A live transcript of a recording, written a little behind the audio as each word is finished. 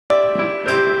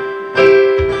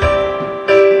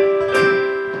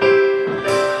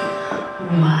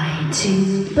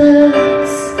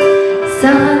birds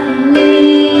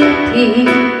silently repeat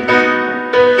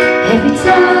every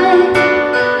time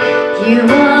you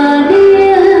are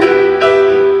near.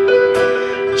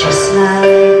 Just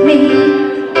like me,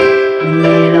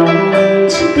 they long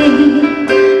to be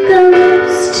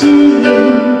close to you.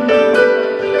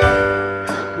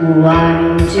 Why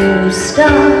do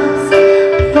stars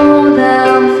fall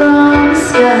down from the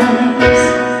skies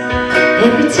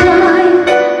every time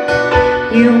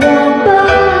you walk by?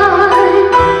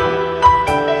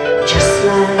 Just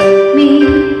like me,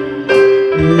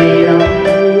 they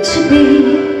long to be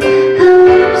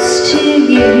close to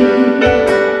you.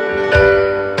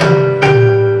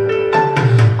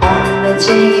 On the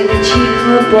day that you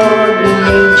were born, the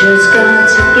angels got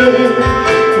together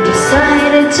and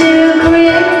decided to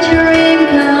create your dream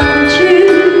come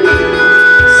true.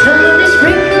 So they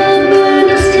sprinkled moon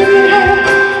dust in your hair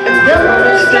and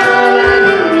golden starlight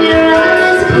in your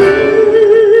eyes blue.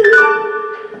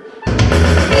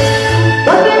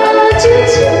 What can I do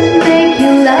to make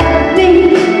you love me?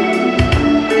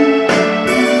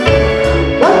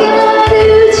 What can I do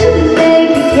to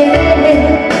make you care?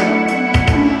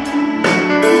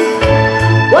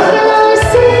 What can I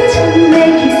say to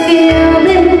make you feel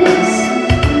this?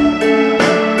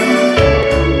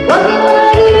 What can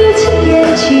I do to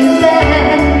get you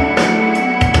back?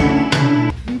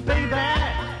 Baby,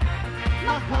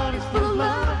 my heart is full of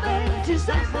love and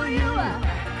desire for you.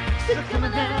 So come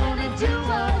on down and do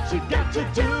what you got to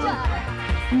do.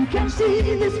 Can't see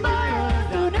this fire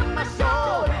down in my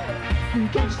soul.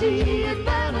 Can't see it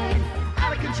burning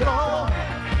out of control.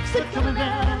 So come on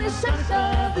down and sense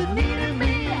of the need in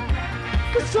me.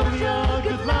 'Cause all your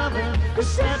good loving will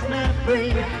set me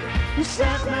free. You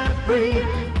set me free.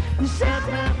 You set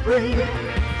me free.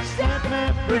 Set me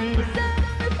free.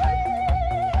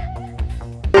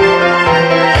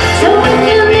 So when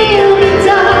you hear me,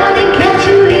 darling, can't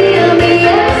you hear me?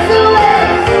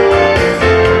 SOS.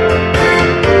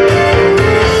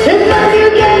 The love you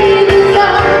gave is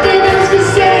confidence for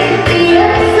safety.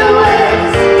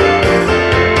 SOS.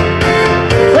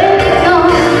 When it's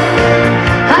gone,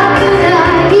 how could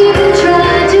I even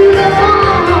try to go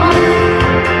on?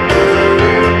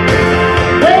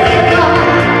 When it's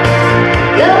gone,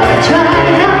 don't try,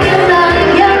 how can I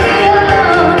carry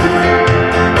on?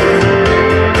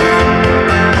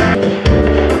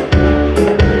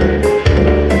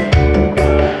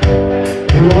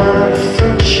 You are the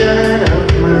sunshine of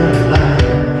my life.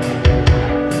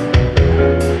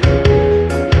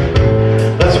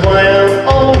 That's why I'll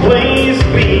always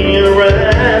be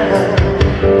around.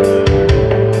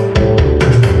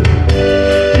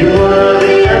 You are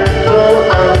the apple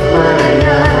of my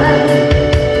eye.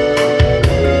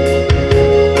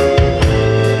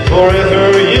 Forever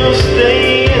you'll stay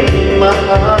in my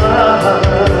heart.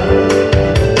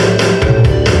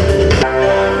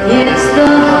 It's the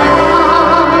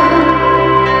heart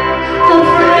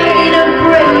afraid of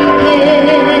breaking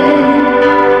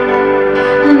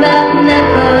that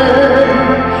never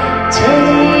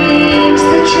takes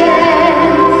the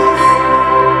chance.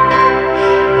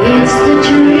 It's the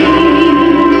dream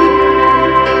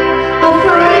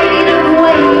afraid of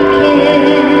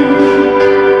waking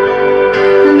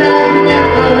that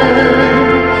never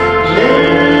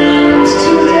learns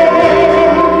to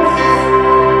dance.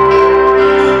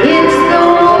 It's the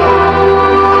one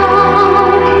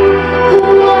who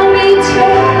won't be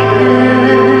taken,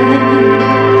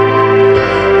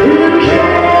 who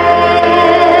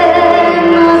cannot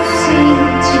seem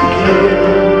to give.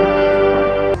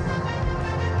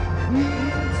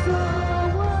 It's the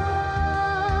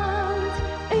ones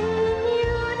in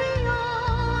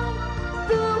union,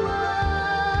 the world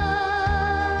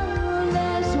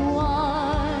as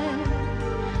one,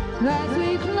 as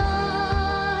we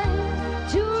climb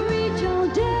to reach our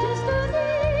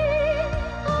destiny.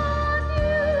 Our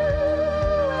new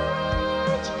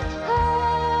age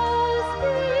has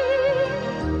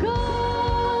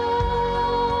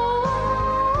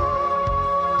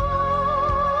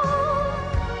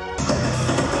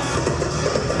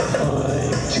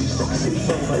Too sexy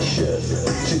for my shirt,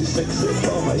 too sexy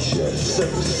for my shirt, so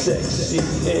sexy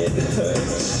it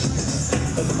hurts.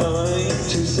 And I'm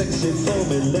too sexy for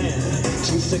Milan,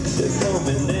 too sexy for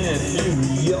Milan, New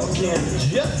York and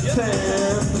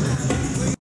Japan.